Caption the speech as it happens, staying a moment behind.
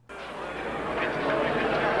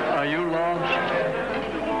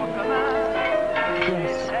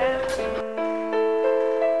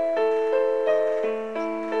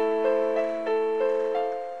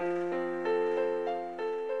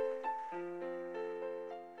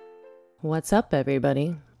What's up,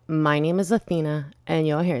 everybody? My name is Athena, and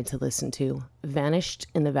you're here to listen to Vanished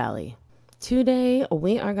in the Valley. Today,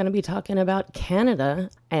 we are going to be talking about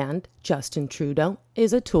Canada, and Justin Trudeau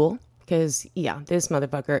is a tool, because, this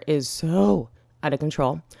motherfucker is so out of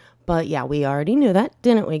control. But we already knew that,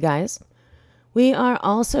 didn't we, guys? We are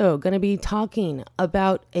also going to be talking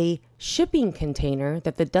about a shipping container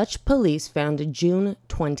that the Dutch police found in June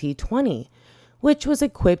 2020. Which was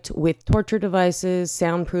equipped with torture devices,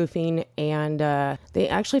 soundproofing, and they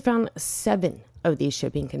actually found 7 of these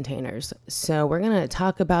shipping containers. So we're going to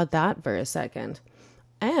talk about that for a second.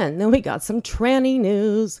 And then we got some tranny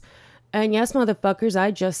news. And yes, motherfuckers, I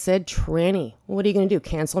just said tranny. What are you going to do,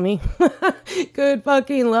 cancel me? Good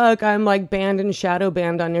fucking luck. I'm like banned and shadow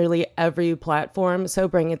banned on nearly every platform, so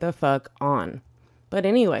bring it the fuck on. But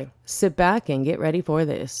anyway, sit back and get ready for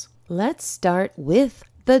this. Let's start with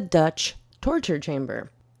the Dutch torture chamber.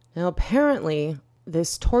 Now, apparently,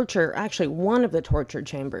 this torture, actually one of the torture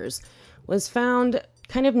chambers, was found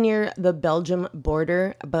kind of near the Belgium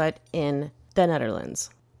border, but in the Netherlands.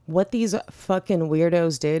 What these fucking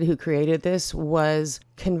weirdos did who created this was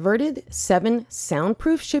converted 7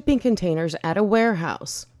 soundproof shipping containers at a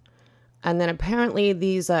warehouse. And then apparently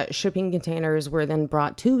these shipping containers were then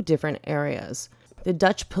brought to different areas. The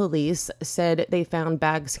Dutch police said they found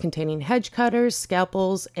bags containing hedge cutters,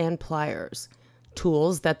 scalpels, and pliers.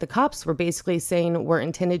 Tools that the cops were basically saying were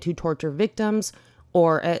intended to torture victims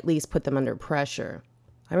or at least put them under pressure.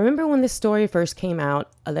 I remember when this story first came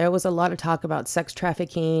out, there was a lot of talk about sex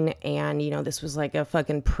trafficking and, this was like a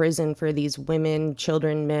fucking prison for these women,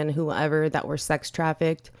 children, men, whoever that were sex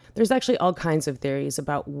trafficked. There's actually all kinds of theories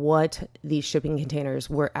about what these shipping containers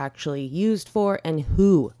were actually used for and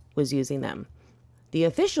who was using them. The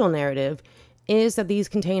official narrative is that these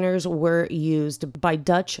containers were used by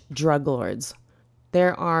Dutch drug lords.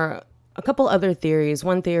 There are a couple other theories.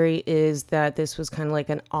 One theory is that this was kind of like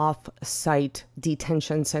an off-site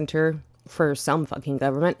detention center for some fucking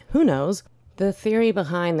government. Who knows? The theory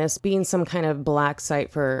behind this being some kind of black site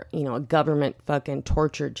for, a government fucking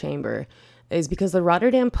torture chamber is because the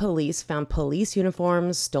Rotterdam police found police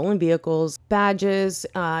uniforms, stolen vehicles, badges,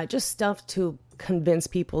 just stuff to convince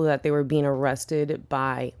people that they were being arrested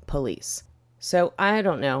by police. So I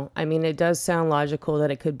don't know. I mean, it does sound logical that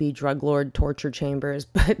it could be drug lord torture chambers,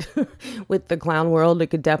 but with the clown world, it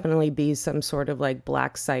could definitely be some sort of like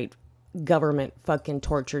black site government fucking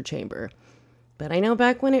torture chamber. But I know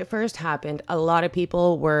back when it first happened, a lot of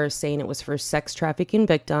people were saying it was for sex trafficking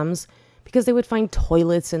victims because they would find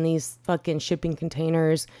toilets in these fucking shipping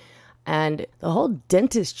containers. And the whole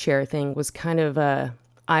dentist chair thing was kind of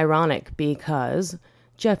ironic because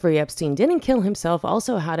Jeffrey Epstein didn't kill himself,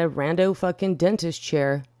 also had a rando fucking dentist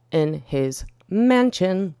chair in his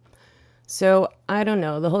mansion. So I don't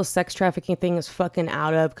know, the whole sex trafficking thing is fucking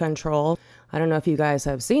out of control. I don't know if you guys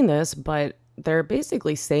have seen this, but they're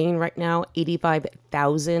basically saying right now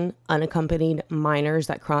 85,000 unaccompanied minors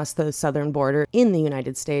that cross the southern border in the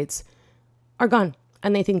United States are gone,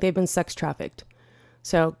 and they think they've been sex trafficked.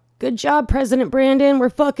 So good job, President Brandon. We're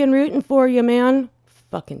fucking rooting for you, man.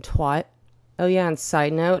 Fucking twat. Oh yeah, and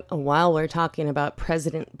side note, while we're talking about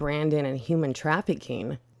President Brandon and human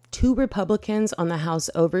trafficking, 2 Republicans on the House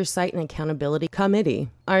Oversight and Accountability Committee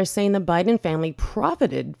are saying the Biden family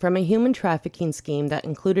profited from a human trafficking scheme that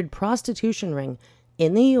included prostitution ring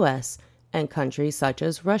in the U.S. and countries such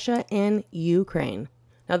as Russia and Ukraine.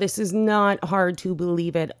 Now, this is not hard to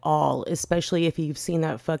believe at all, especially if you've seen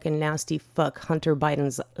that fucking nasty fuck Hunter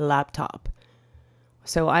Biden's laptop.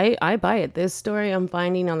 So I buy it. This story I'm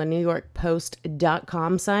finding on the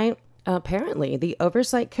NewYorkPost.com site. Apparently, the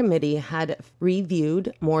Oversight Committee had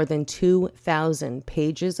reviewed more than 2,000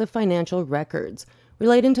 pages of financial records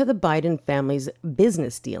relating to the Biden family's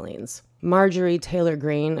business dealings. Marjorie Taylor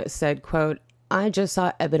Greene said, quote, "I just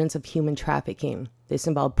saw evidence of human trafficking. This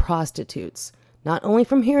involved prostitutes, not only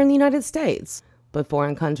from here in the United States, but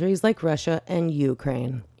foreign countries like Russia and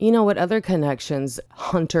Ukraine." You know what other connections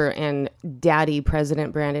Hunter and Daddy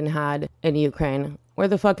President Brandon had in Ukraine were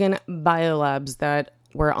the fucking biolabs that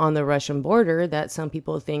were on the Russian border that some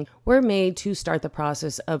people think were made to start the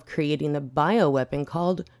process of creating the bioweapon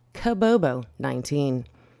called Cabobo 19.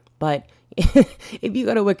 But if you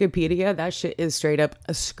go to Wikipedia, that shit is straight up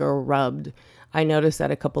scrubbed. I noticed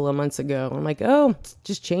that a couple of months ago. I'm like, oh,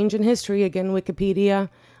 just changing history again, Wikipedia.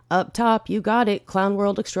 Up top, you got it, clown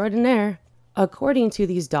world extraordinaire. According to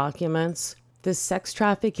these documents, the sex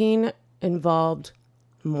trafficking involved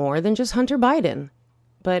more than just Hunter Biden,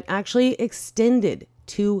 but actually extended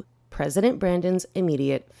to President Brandon's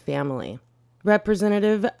immediate family.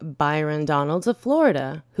 Representative Byron Donalds of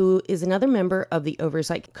Florida, who is another member of the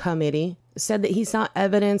Oversight Committee, said that he saw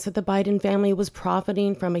evidence that the Biden family was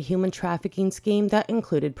profiting from a human trafficking scheme that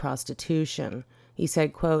included prostitution. He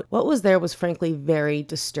said, quote, "What was there was frankly very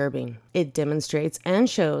disturbing. It demonstrates and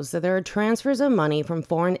shows that there are transfers of money from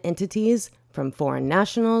foreign entities, from foreign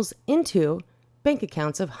nationals, into bank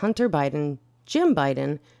accounts of Hunter Biden, Jim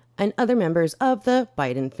Biden, and other members of the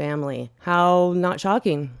Biden family." How not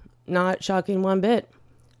shocking. Not shocking one bit.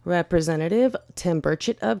 Representative Tim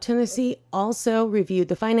Burchett of Tennessee also reviewed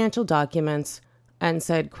the financial documents and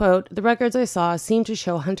said, quote, "The records I saw seem to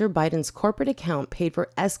show Hunter Biden's corporate account paid for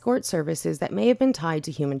escort services that may have been tied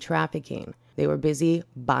to human trafficking. They were busy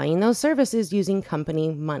buying those services using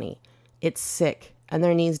company money. It's sick, and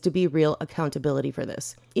there needs to be real accountability for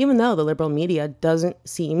this." Even though the liberal media doesn't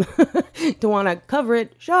seem to want to cover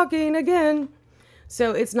it. Shocking again.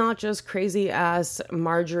 So it's not just crazy ass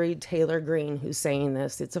Marjorie Taylor Greene who's saying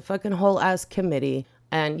this. It's a fucking whole ass committee.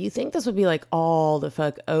 And you think this would be like all the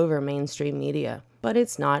fuck over mainstream media. But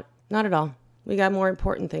it's not. Not at all. We got more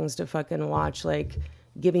important things to fucking watch, like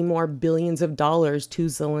giving more billions of dollars to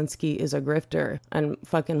Zelensky is a grifter, and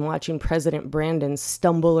fucking watching President Brandon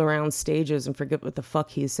stumble around stages and forget what the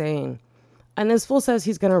fuck he's saying. And this fool says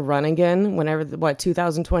he's going to run again whenever,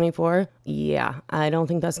 2024? Yeah, I don't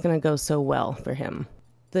think that's going to go so well for him.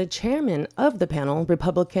 The chairman of the panel,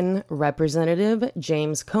 Republican Representative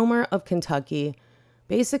James Comer of Kentucky,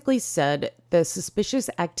 basically said the suspicious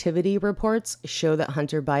activity reports show that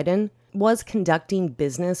Hunter Biden was conducting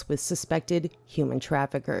business with suspected human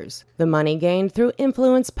traffickers. The money gained through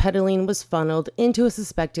influence peddling was funneled into a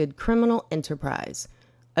suspected criminal enterprise.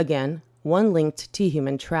 Again, one linked to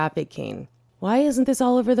human trafficking. Why isn't this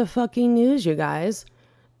all over the fucking news, you guys?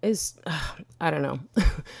 I don't know.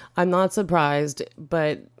 I'm not surprised,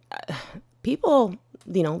 but people,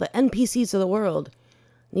 the NPCs of the world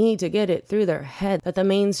need to get it through their head that the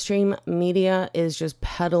mainstream media is just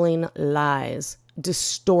peddling lies,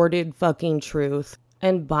 distorted fucking truth,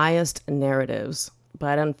 and biased narratives.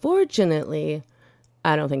 But unfortunately,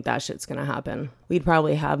 I don't think that shit's gonna happen. We'd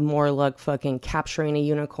probably have more luck fucking capturing a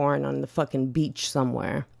unicorn on the fucking beach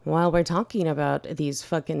somewhere. While we're talking about these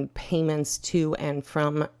fucking payments to and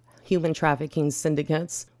from human trafficking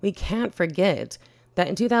syndicates, we can't forget that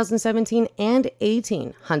in 2017 and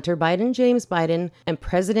 18, Hunter Biden, James Biden, and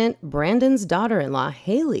President Brandon's daughter-in-law,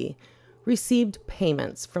 Haley, received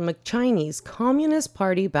payments from a Chinese Communist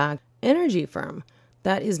Party-backed energy firm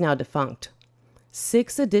that is now defunct.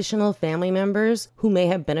 6 additional family members who may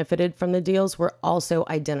have benefited from the deals were also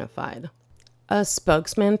identified. A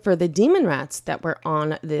spokesman for the demon rats that were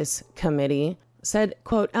on this committee said,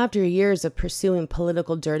 quote, "After years of pursuing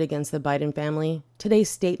political dirt against the Biden family, today's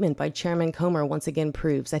statement by Chairman Comer once again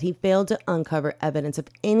proves that he failed to uncover evidence of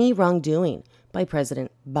any wrongdoing by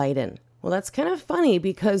President Biden." Well, that's kind of funny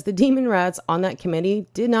because the demon rats on that committee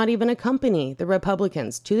did not even accompany the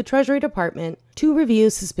Republicans to the Treasury Department to review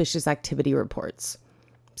suspicious activity reports.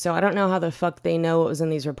 So I don't know how the fuck they know what was in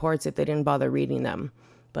these reports if they didn't bother reading them.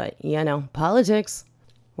 But, politics.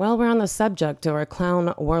 While we're on the subject of our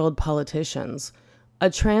clown world politicians, a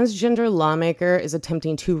transgender lawmaker is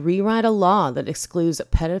attempting to rewrite a law that excludes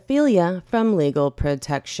pedophilia from legal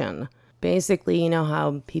protection. Basically, you know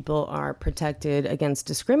how people are protected against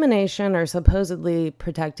discrimination or supposedly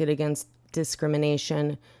protected against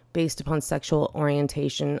discrimination based upon sexual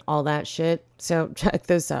orientation, all that shit. So check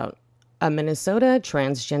this out. A Minnesota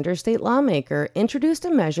transgender state lawmaker introduced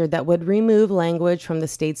a measure that would remove language from the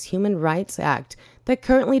state's Human Rights Act that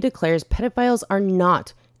currently declares pedophiles are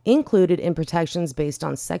not included in protections based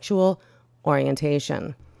on sexual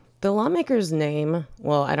orientation. The lawmaker's name,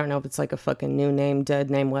 well, I don't know if it's like a fucking new name,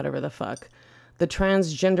 dead name, whatever the fuck. The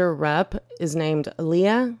transgender rep is named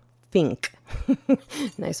Leah Fink.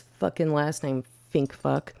 Nice fucking last name, Fink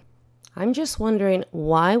fuck. I'm just wondering,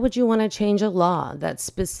 why would you want to change a law that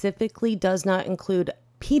specifically does not include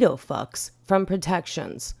pedofucks from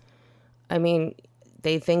protections? I mean,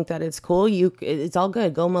 they think that it's cool. It's all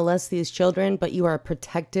good. Go molest these children, but you are a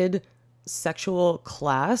protected sexual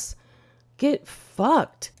class. Get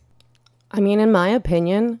fucked. I mean, in my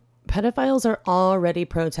opinion, pedophiles are already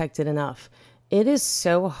protected enough. It is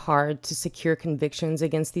so hard to secure convictions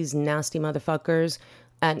against these nasty motherfuckers.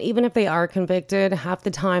 And even if they are convicted, half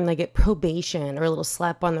the time they get probation or a little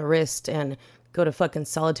slap on the wrist and go to fucking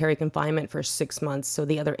solitary confinement for 6 months so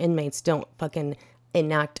the other inmates don't fucking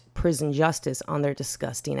enact prison justice on their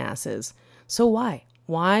disgusting asses. So why?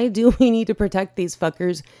 Why do we need to protect these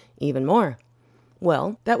fuckers even more?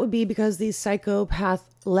 Well, that would be because these psychopath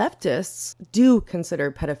leftists do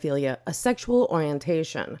consider pedophilia a sexual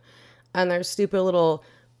orientation. And their stupid little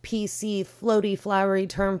PC floaty flowery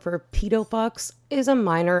term for pedofucks is a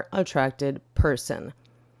minor attracted person.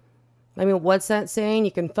 I mean, what's that saying?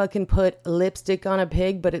 You can fucking put lipstick on a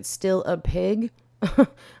pig, but it's still a pig?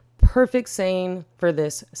 Perfect saying for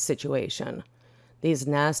this situation. These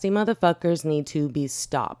nasty motherfuckers need to be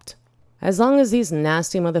stopped. As long as these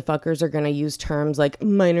nasty motherfuckers are going to use terms like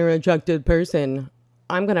minor attracted person,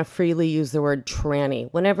 I'm going to freely use the word tranny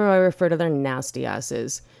whenever I refer to their nasty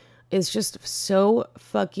asses. It's just so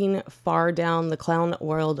fucking far down the clown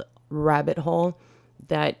world rabbit hole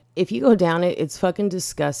that if you go down it, it's fucking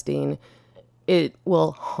disgusting. It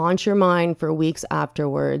will haunt your mind for weeks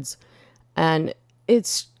afterwards. And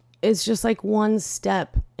it's just like one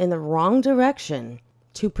step in the wrong direction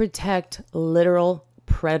to protect literal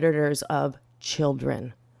predators of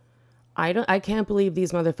children. I can't believe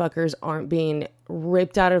these motherfuckers aren't being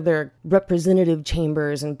ripped out of their representative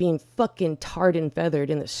chambers and being fucking tarred and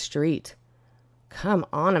feathered in the street. Come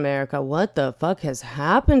on, America. What the fuck has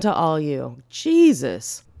happened to all you?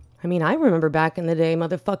 Jesus. I mean, I remember back in the day,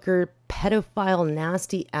 motherfucker, pedophile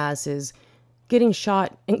nasty asses getting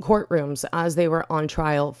shot in courtrooms as they were on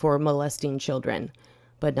trial for molesting children.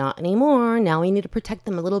 But not anymore. Now we need to protect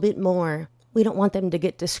them a little bit more. We don't want them to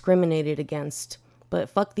get discriminated against. But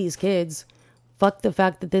fuck these kids. Fuck the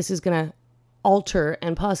fact that this is going to alter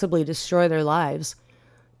and possibly destroy their lives.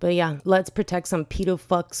 But yeah, let's protect some pedo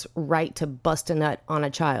fuck's right to bust a nut on a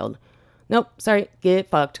child. Nope, sorry, get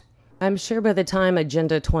fucked. I'm sure by the time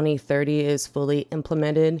Agenda 2030 is fully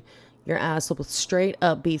implemented, your ass will straight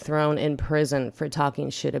up be thrown in prison for talking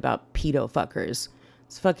shit about pedo fuckers.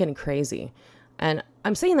 It's fucking crazy. And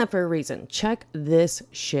I'm saying that for a reason. Check this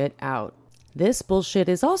shit out. This bullshit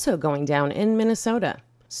is also going down in Minnesota.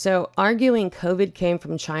 So arguing COVID came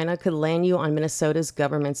from China could land you on Minnesota's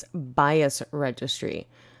government's bias registry.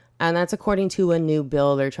 And that's according to a new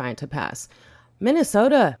bill they're trying to pass.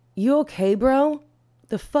 Minnesota, you okay, bro?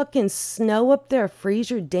 The fucking snow up there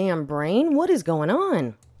freeze your damn brain? What is going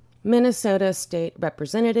on? Minnesota State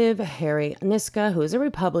Representative Harry Niska, who is a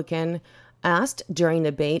Republican, asked during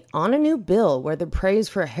debate on a new bill where the praise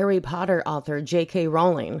for Harry Potter author J.K.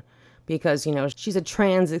 Rowling, because, you know, she's a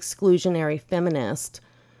trans exclusionary feminist.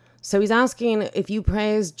 So he's asking if you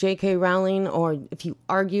praise J.K. Rowling or if you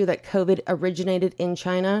argue that COVID originated in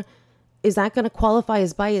China, is that going to qualify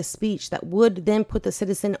as biased speech that would then put the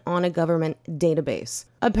citizen on a government database?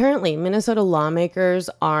 Apparently, Minnesota lawmakers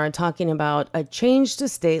are talking about a change to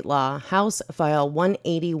state law, House File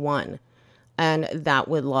 181, and that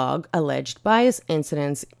would log alleged bias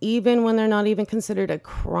incidents even when they're not even considered a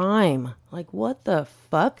crime. Like, what the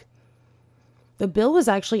fuck? The bill was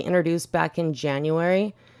actually introduced back in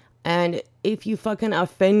January, and if you fucking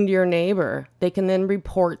offend your neighbor, they can then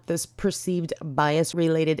report this perceived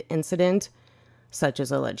bias-related incident, such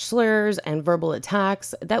as alleged slurs and verbal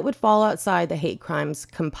attacks, that would fall outside the hate crimes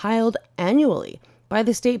compiled annually by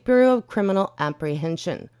the State Bureau of Criminal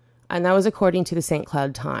Apprehension, and that was according to the St.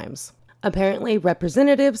 Cloud Times. Apparently,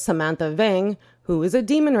 Representative Samantha Vang, who is a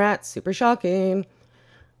demon rat, super shocking,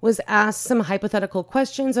 was asked some hypothetical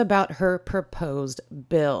questions about her proposed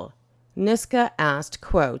bill. Niska asked,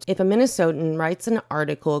 quote, if a Minnesotan writes an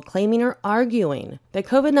article claiming or arguing that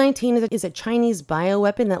COVID-19 is a Chinese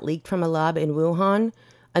bioweapon that leaked from a lab in Wuhan,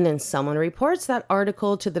 and then someone reports that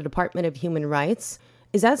article to the Department of Human Rights,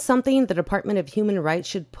 is that something the Department of Human Rights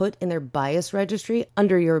should put in their bias registry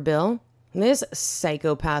under your bill? This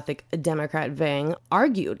psychopathic Democrat Vang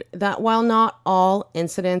argued that while not all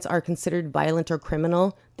incidents are considered violent or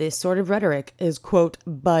criminal, this sort of rhetoric is, quote,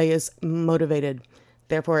 bias motivated.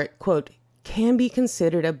 Therefore, it, quote, can be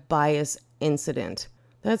considered a bias incident.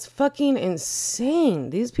 That's fucking insane.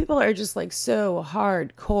 These people are just like so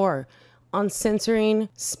hardcore on censoring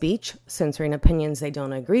speech, censoring opinions they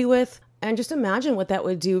don't agree with. And just imagine what that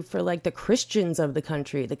would do for like the Christians of the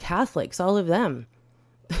country, the Catholics, all of them.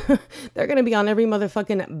 They're going to be on every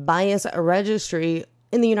motherfucking bias registry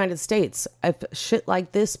in the United States if shit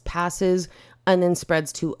like this passes and then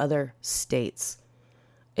spreads to other states.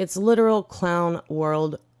 It's literal clown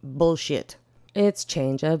world bullshit. It's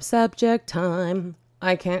change of subject time.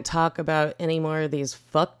 I can't talk about any more of these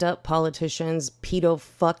fucked up politicians, pedo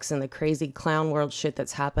fucks, and the crazy clown world shit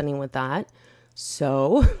that's happening with that.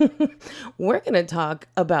 So we're going to talk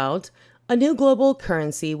about a new global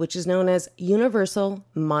currency, which is known as Universal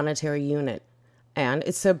Monetary Unit. And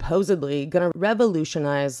it's supposedly going to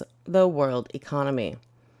revolutionize the world economy.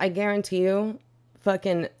 I guarantee you,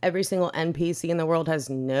 fucking every single NPC in the world has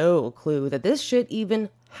no clue that this shit even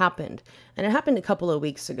happened. And it happened a couple of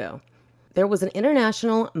weeks ago. There was an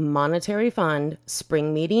International Monetary Fund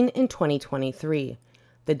spring meeting in 2023.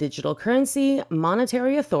 The Digital Currency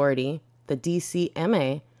Monetary Authority, the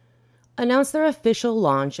DCMA, announced their official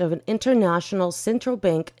launch of an international central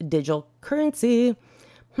bank digital currency.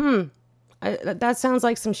 That sounds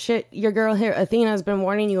like some shit your girl here, Athena, has been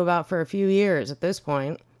warning you about for a few years at this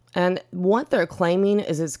point. And what they're claiming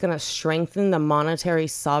is it's going to strengthen the monetary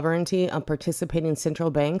sovereignty of participating central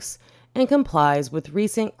banks and complies with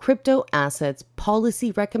recent crypto assets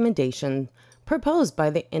policy recommendation proposed by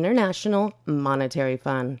the International Monetary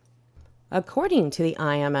Fund. According to the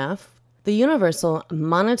IMF, the Universal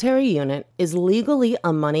Monetary Unit is legally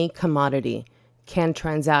a money commodity, can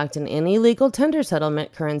transact in any legal tender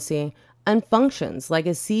settlement currency, and functions like a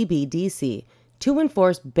CBDC to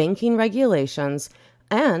enforce banking regulations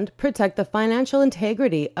and protect the financial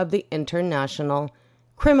integrity of the international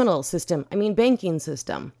banking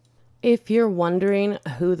system. If you're wondering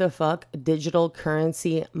who the fuck Digital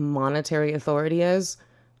Currency Monetary Authority is,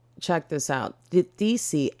 check this out. The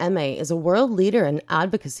DCMA is a world leader in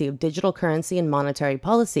advocacy of digital currency and monetary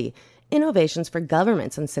policy, innovations for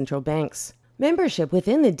governments and central banks. Membership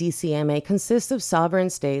within the DCMA consists of sovereign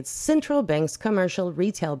states, central banks, commercial,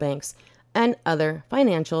 retail banks, and other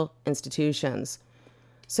financial institutions.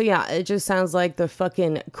 So yeah, it just sounds like the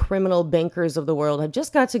fucking criminal bankers of the world have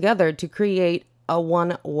just got together to create a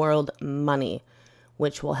one world money,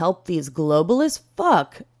 which will help these globalist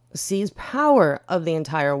fuck seize power of the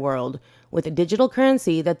entire world with a digital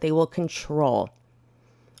currency that they will control.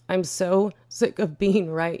 I'm so sick of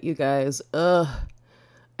being right, you guys. Ugh.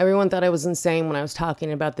 Everyone thought I was insane when I was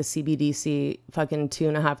talking about the CBDC fucking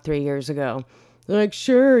 2.5, 3 years ago. They're like,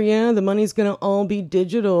 sure, yeah, the money's gonna all be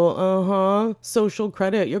digital. Social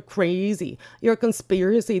credit, you're crazy. You're a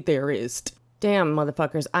conspiracy theorist. Damn,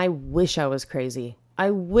 motherfuckers, I wish I was crazy. I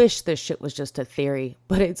wish this shit was just a theory,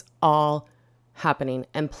 but it's all happening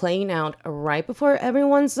and playing out right before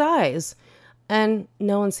everyone's eyes. And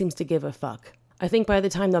no one seems to give a fuck. I think by the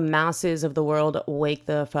time the masses of the world wake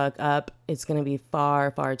the fuck up, it's going to be far,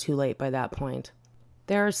 far too late by that point.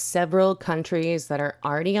 There are several countries that are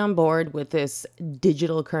already on board with this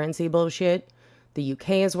digital currency bullshit. The UK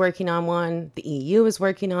is working on one. The EU is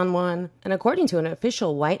working on one. And according to an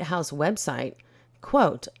official White House website,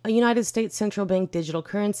 quote, a United States central bank digital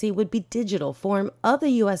currency would be digital form of the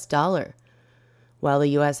US dollar. While the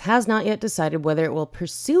U.S. has not yet decided whether it will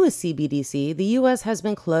pursue a CBDC, the U.S. has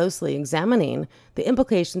been closely examining the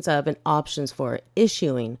implications of and options for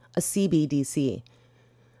issuing a CBDC.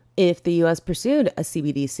 If the U.S. pursued a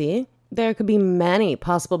CBDC, there could be many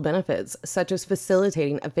possible benefits, such as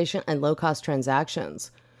facilitating efficient and low-cost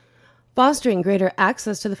transactions, fostering greater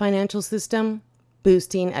access to the financial system,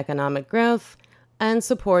 boosting economic growth, and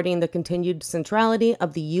supporting the continued centrality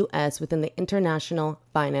of the U.S. within the international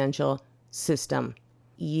financial system.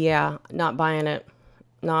 Yeah, not buying it.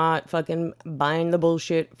 Not fucking buying the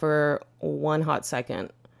bullshit for one hot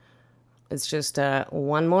second. It's just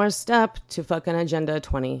one more step to fucking Agenda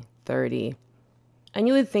 2030. And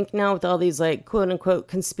you would think now with all these like quote unquote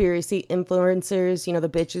conspiracy influencers, you know, the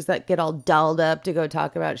bitches that get all dolled up to go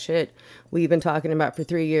talk about shit we've been talking about for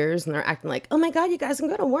 3 years, and they're acting like, oh my God, you guys, I'm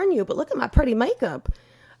going to warn you, but look at my pretty makeup.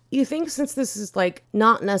 You think since this is like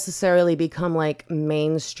not necessarily become like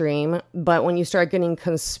mainstream, but when you start getting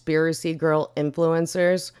conspiracy girl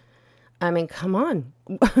influencers, I mean, come on.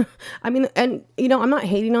 I mean, and you know, I'm not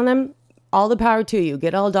hating on them. All the power to you.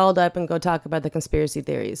 Get all dolled up and go talk about the conspiracy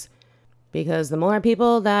theories. Because the more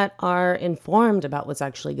people that are informed about what's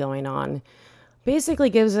actually going on basically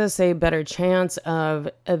gives us a better chance of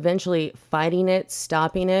eventually fighting it,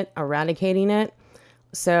 stopping it, eradicating it.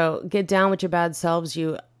 So get down with your bad selves,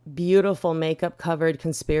 you beautiful makeup covered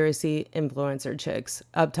conspiracy influencer chicks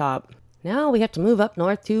up top. Now we have to move up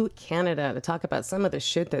north to Canada to talk about some of the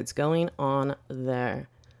shit that's going on there.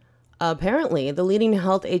 Apparently, the leading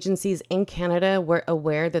health agencies in Canada were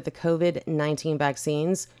aware that the COVID-19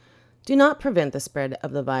 vaccines do not prevent the spread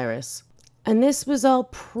of the virus. And this was all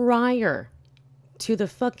prior to the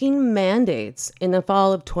fucking mandates in the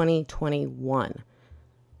fall of 2021.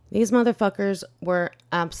 These motherfuckers were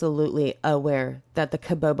absolutely aware that the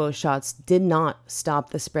Cabobo shots did not stop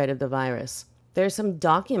the spread of the virus. There's some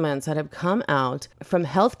documents that have come out from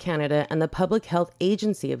Health Canada and the Public Health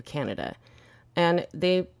Agency of Canada, and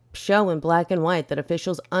they show in black and white that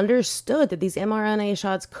officials understood that these mRNA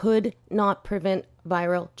shots could not prevent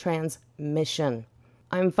viral transmission.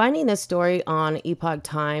 I'm finding this story on Epoch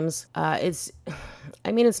Times. It's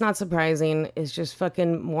not surprising. It's just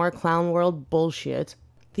fucking more clown world bullshit.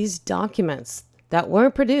 These documents that were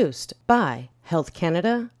produced by Health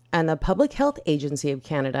Canada and the Public Health Agency of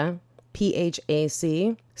Canada,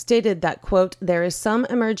 PHAC, stated that, quote, there is some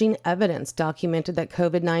emerging evidence documented that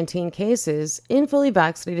COVID-19 cases in fully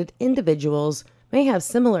vaccinated individuals may have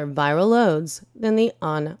similar viral loads than the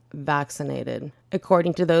unvaccinated.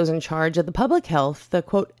 According to those in charge of the public health, the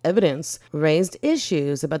quote evidence raised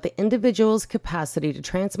issues about the individual's capacity to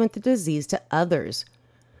transmit the disease to others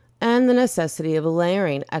and the necessity of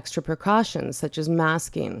layering extra precautions such as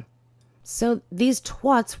masking. So these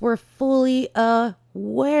twats were fully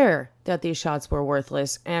aware that these shots were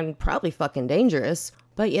worthless and probably fucking dangerous,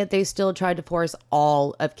 but yet they still tried to force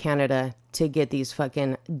all of Canada to get these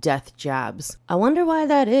fucking death jabs. I wonder why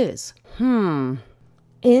that is.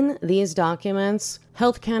 In these documents,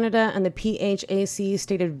 Health Canada and the PHAC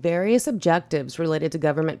stated various objectives related to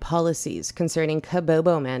government policies concerning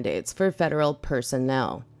Cabobo mandates for federal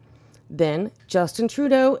personnel. Then, Justin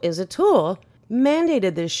Trudeau is a tool,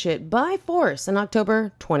 mandated this shit by force in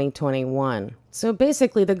October 2021. So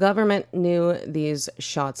basically, the government knew these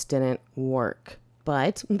shots didn't work.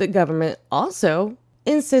 But the government also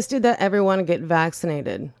insisted that everyone get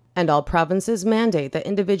vaccinated, and all provinces mandate that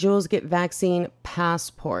individuals get vaccine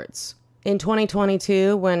passports. In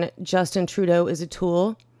 2022, when Justin Trudeau is a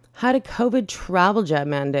tool, had a COVID travel jab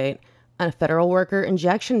mandate and a federal worker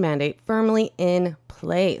injection mandate firmly in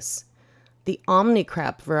place. The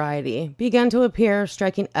Omnicrap variety began to appear,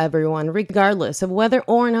 striking everyone regardless of whether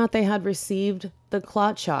or not they had received the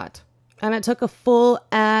clot shot. And it took a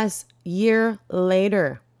full-ass year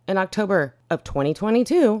later, in October of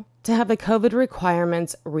 2022, to have the COVID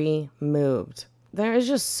requirements removed. There is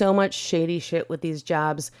just so much shady shit with these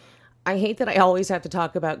jabs. I hate that I always have to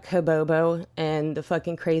talk about Cabobo and the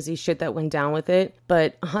fucking crazy shit that went down with it,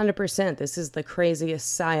 but 100% this is the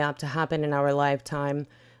craziest psyop to happen in our lifetime,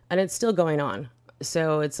 and it's still going on.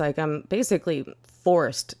 So it's like I'm basically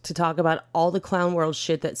forced to talk about all the clown world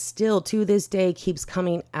shit that still to this day keeps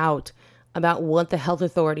coming out about what the health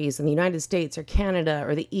authorities in the United States or Canada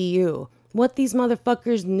or the EU, what these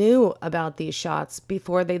motherfuckers knew about these shots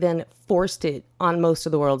before they then forced it on most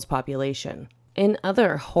of the world's population. In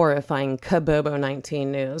other horrifying Cabobo-19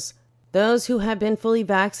 news, those who have been fully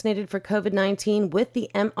vaccinated for COVID-19 with the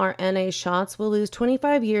mRNA shots will lose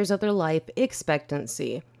 25 years of their life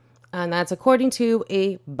expectancy. And that's according to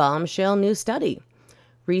a bombshell new study.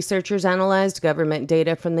 Researchers analyzed government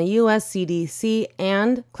data from the US CDC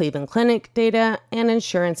and Cleveland Clinic data and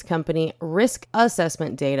insurance company risk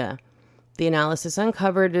assessment data. The analysis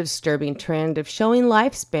uncovered a disturbing trend of showing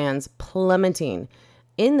lifespans plummeting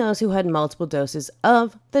in those who had multiple doses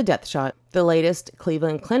of the death shot. The latest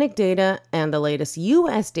Cleveland Clinic data and the latest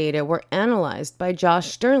US data were analyzed by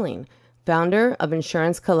Josh Sterling, founder of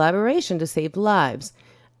Insurance Collaboration to Save Lives,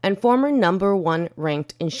 and former #1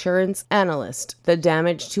 ranked insurance analyst. The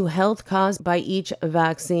damage to health caused by each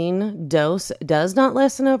vaccine dose does not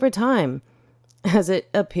lessen over time, as it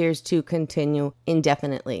appears to continue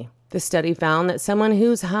indefinitely. The study found that someone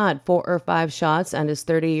who's had 4 or 5 shots and is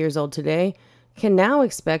 30 years old today can now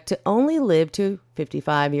expect to only live to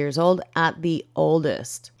 55 years old at the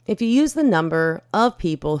oldest. If you use the number of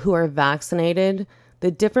people who are vaccinated, the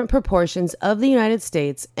different proportions of the United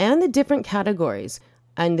States, and the different categories,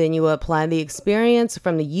 and then you apply the experience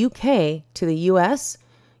from the UK to the US,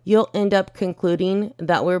 you'll end up concluding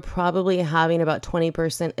that we're probably having about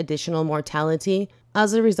 20% additional mortality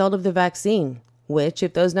as a result of the vaccine, which,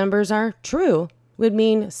 if those numbers are true, would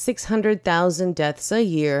mean 600,000 deaths a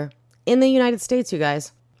year in the United States, you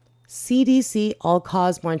guys. CDC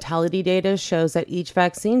all-cause mortality data shows that each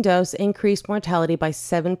vaccine dose increased mortality by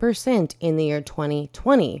 7% in the year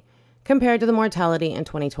 2020 compared to the mortality in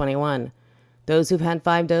 2021. Those who've had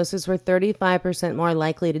 5 doses were 35% more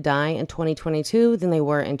likely to die in 2022 than they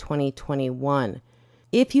were in 2021.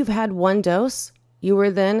 If you've had 1 dose, you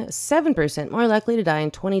were then 7% more likely to die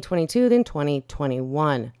in 2022 than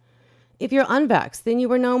 2021. If you're unvaxxed, then you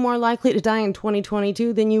were no more likely to die in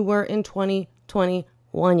 2022 than you were in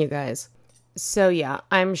 2021, you guys. So yeah,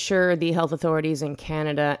 I'm sure the health authorities in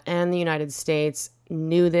Canada and the United States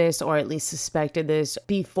knew this, or at least suspected this,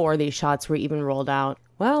 before these shots were even rolled out.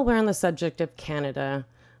 While we're on the subject of Canada,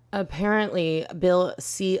 apparently Bill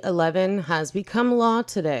C-11 has become law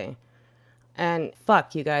today. And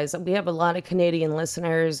fuck, you guys, we have a lot of Canadian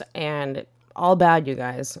listeners, and all bad, you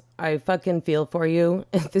guys. I fucking feel for you.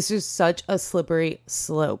 This is such a slippery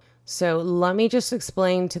slope. So let me just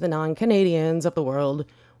explain to the non-Canadians of the world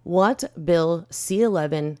what Bill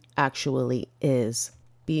C-11 actually is.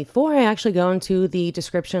 Before I actually go into the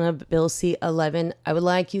description of Bill C-11, I would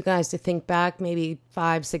like you guys to think back maybe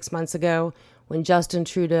 5-6 months ago when Justin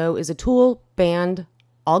Trudeau is a tool banned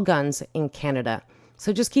all guns in Canada.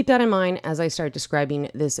 So just keep that in mind as I start describing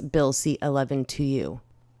this Bill C-11 to you.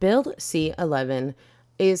 Bill C-11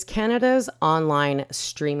 is Canada's Online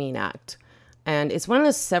Streaming Act, and it's one of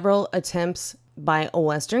the several attempts by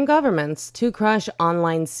Western governments to crush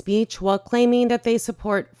online speech while claiming that they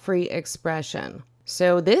support free expression.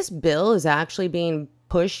 So this bill is actually being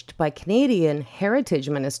pushed by Canadian Heritage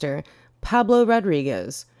Minister Pablo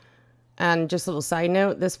Rodriguez. And just a little side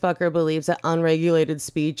note, this fucker believes that unregulated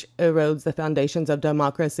speech erodes the foundations of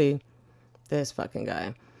democracy. This fucking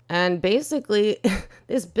guy. And basically,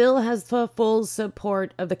 this bill has the full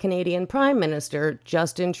support of the Canadian Prime Minister.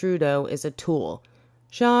 Justin Trudeau is a tool.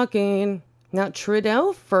 Shocking. Now,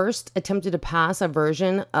 Trudeau first attempted to pass a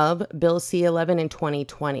version of Bill C-11 in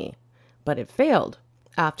 2020, but it failed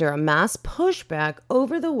after a mass pushback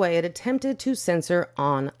over the way it attempted to censor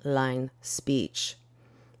online speech.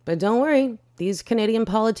 But don't worry, these Canadian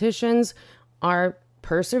politicians are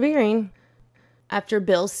persevering. After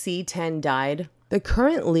Bill C-10 died, the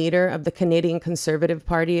current leader of the Canadian Conservative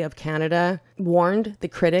Party of Canada warned the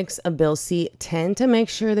critics of Bill C-10 to make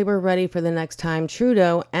sure they were ready for the next time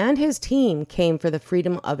Trudeau and his team came for the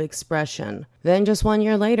freedom of expression. Then just 1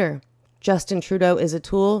 year later, Justin Trudeau is a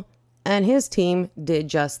tool, and his team did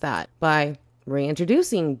just that by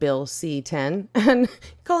reintroducing Bill C-10 and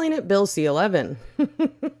calling it Bill C-11.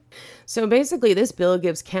 So basically, this bill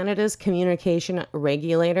gives Canada's communication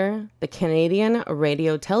regulator, the Canadian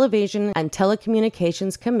Radio, Television and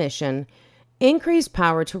Telecommunications Commission, increased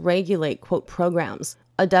power to regulate, quote, programs,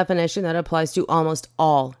 a definition that applies to almost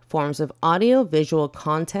all forms of audio-visual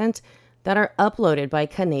content that are uploaded by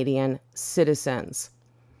Canadian citizens.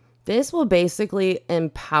 This will basically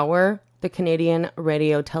empower the Canadian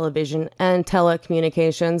Radio, Television and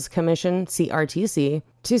Telecommunications Commission, CRTC,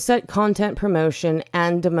 to set content promotion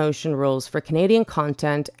and demotion rules for Canadian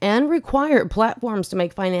content and require platforms to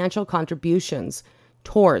make financial contributions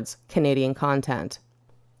towards Canadian content.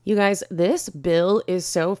 You guys, this bill is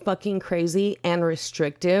so fucking crazy and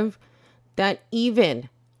restrictive that even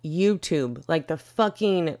YouTube, like the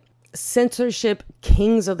fucking censorship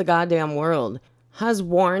kings of the goddamn world, has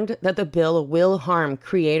warned that the bill will harm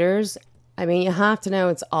creators. I mean, you have to know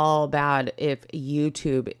it's all bad if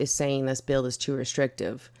YouTube is saying this bill is too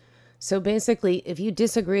restrictive. So basically, if you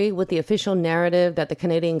disagree with the official narrative that the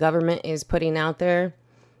Canadian government is putting out there,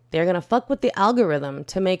 they're going to fuck with the algorithm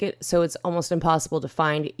to make it so it's almost impossible to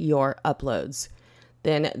find your uploads.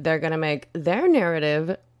 Then they're going to make their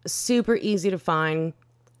narrative super easy to find.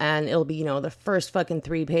 And it'll be, the first fucking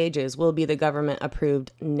 3 pages will be the government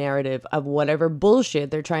approved narrative of whatever bullshit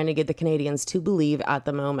they're trying to get the Canadians to believe at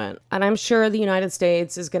the moment. And I'm sure the United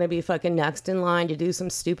States is going to be fucking next in line to do some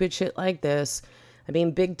stupid shit like this. I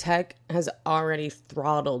mean, big tech has already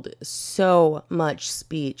throttled so much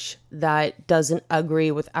speech that doesn't agree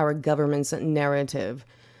with our government's narrative.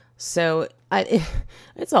 So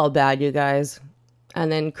it's all bad, you guys.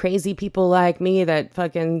 And then crazy people like me that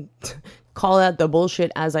fucking call out the bullshit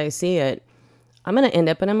as I see it, I'm going to end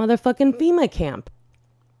up in a motherfucking FEMA camp.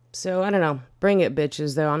 So I don't know. Bring it,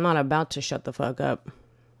 bitches, though. I'm not about to shut the fuck up.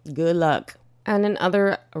 Good luck. And in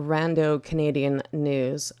other rando Canadian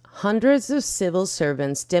news, hundreds of civil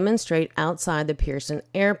servants demonstrate outside the Pearson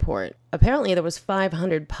airport. Apparently, there was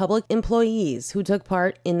 500 public employees who took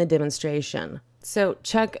part in the demonstration. So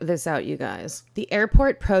check this out, you guys. The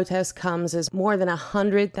airport protest comes as more than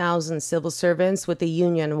 100,000 civil servants with the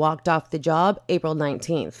union walked off the job April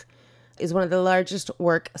 19th. Is one of the largest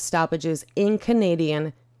work stoppages in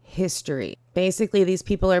Canadian history. Basically, these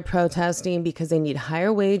people are protesting because they need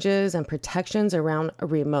higher wages and protections around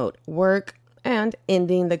remote work and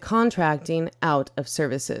ending the contracting out of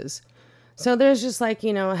services. So there's just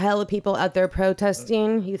hell of people out there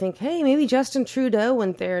protesting. You think, hey, maybe Justin Trudeau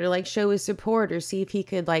went there to show his support or see if he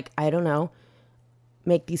could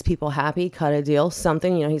make these people happy, cut a deal,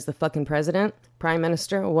 something. He's the fucking president, prime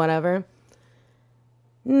minister, whatever.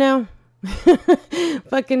 No.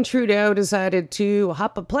 Fucking Trudeau decided to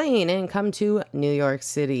hop a plane and come to New York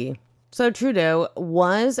City. So Trudeau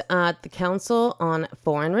was at the Council on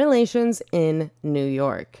Foreign Relations in New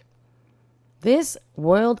York. This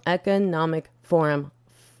World Economic Forum,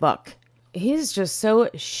 fuck. He's just so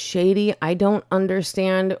shady. I don't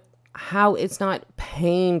understand how it's not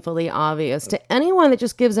painfully obvious to anyone that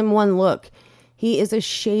just gives him one look. He is a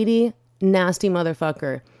shady, nasty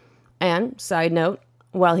motherfucker. And, side note,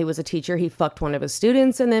 while he was a teacher, he fucked one of his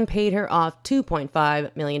students and then paid her off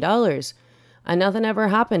 $2.5 million. And nothing ever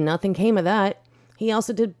happened. Nothing came of that. He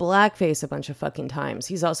also did blackface a bunch of fucking times.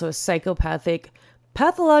 He's also a psychopathic,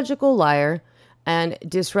 pathological liar and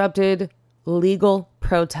disrupted legal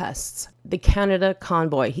protests. The Canada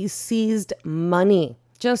convoy. He seized money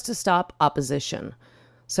just to stop opposition.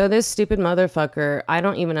 So this stupid motherfucker, I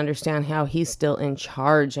don't even understand how he's still in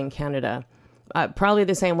charge in Canada. Probably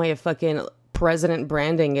the same way if fucking President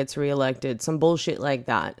Brandon gets reelected. Some bullshit like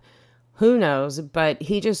that. Who knows? But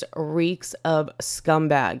he just reeks of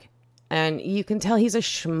scumbag. And you can tell he's a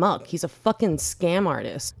schmuck. He's a fucking scam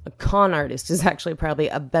artist. A con artist is actually probably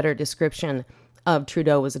a better description of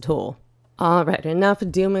Trudeau as a tool. All right, enough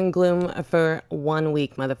doom and gloom for 1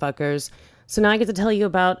 week, motherfuckers. So now I get to tell you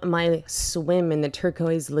about my swim in the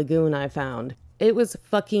turquoise lagoon I found. It was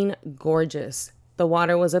fucking gorgeous. The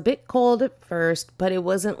water was a bit cold at first, but it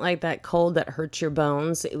wasn't like that cold that hurts your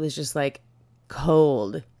bones. It was just like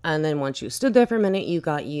cold. And then once you stood there for a minute, you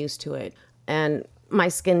got used to it. And my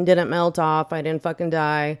skin didn't melt off. I didn't fucking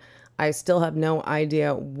die. I still have no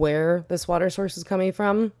idea where this water source is coming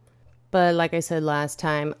from. But like I said last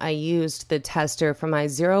time, I used the tester for my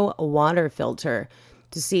zero water filter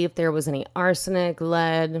to see if there was any arsenic,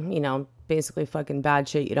 lead, basically fucking bad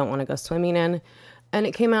shit you don't want to go swimming in. And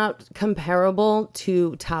it came out comparable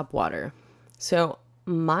to tap water. So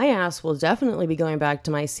my ass will definitely be going back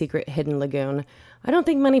to my secret hidden lagoon. I don't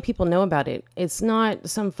think many people know about it. It's not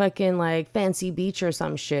some fucking like fancy beach or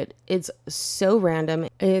some shit. It's so random.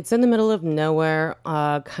 It's in the middle of nowhere,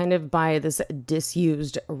 kind of by this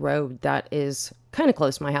disused road that is kind of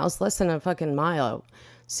close to my house, less than a fucking mile.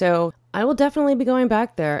 So I will definitely be going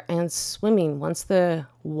back there and swimming once the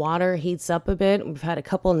water heats up a bit. We've had a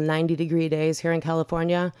couple 90-degree days here in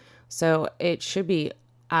California, so it should be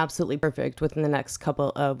absolutely perfect within the next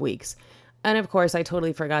couple of weeks. And of course, I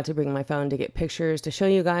totally forgot to bring my phone to get pictures to show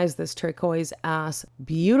you guys this turquoise ass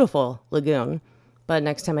beautiful lagoon. But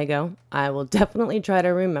next time I go, I will definitely try to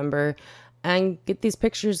remember and get these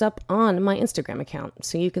pictures up on my Instagram account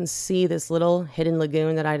so you can see this little hidden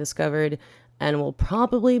lagoon that I discovered and will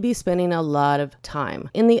probably be spending a lot of time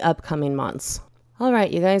in the upcoming months. All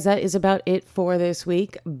right, you guys, that is about it for this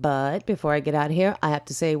week. But before I get out of here, I have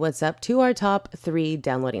to say what's up to our top 3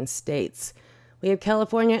 downloading states. We have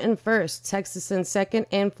California in first, Texas in second,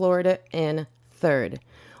 and Florida in third.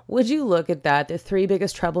 Would you look at that? The 3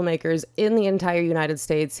 biggest troublemakers in the entire United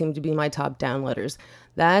States seem to be my top downloaders.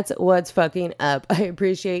 That's what's fucking up. I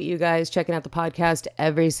appreciate you guys checking out the podcast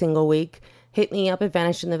every single week. Hit me up at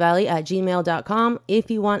vanishedinthevalley@gmail.com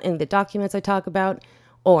if you want any of the documents I talk about,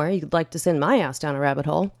 or you'd like to send my ass down a rabbit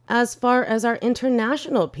hole. As far as our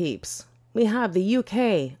international peeps, we have the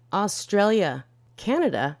UK, Australia,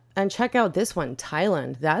 Canada, and check out this one,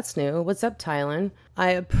 Thailand. That's new. What's up, Thailand? I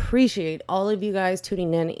appreciate all of you guys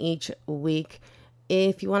tuning in each week.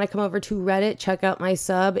 If you want to come over to Reddit, check out my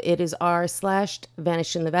sub. It is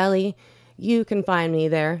r/VanishedInTheValley. You can find me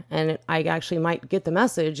there, and I actually might get the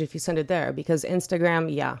message if you send it there, because Instagram,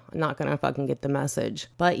 I'm not gonna fucking get the message.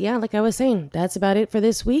 But yeah, like I was saying, that's about it for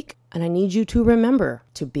this week, and I need you to remember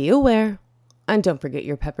to be aware, and don't forget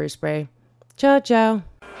your pepper spray. Ciao, ciao.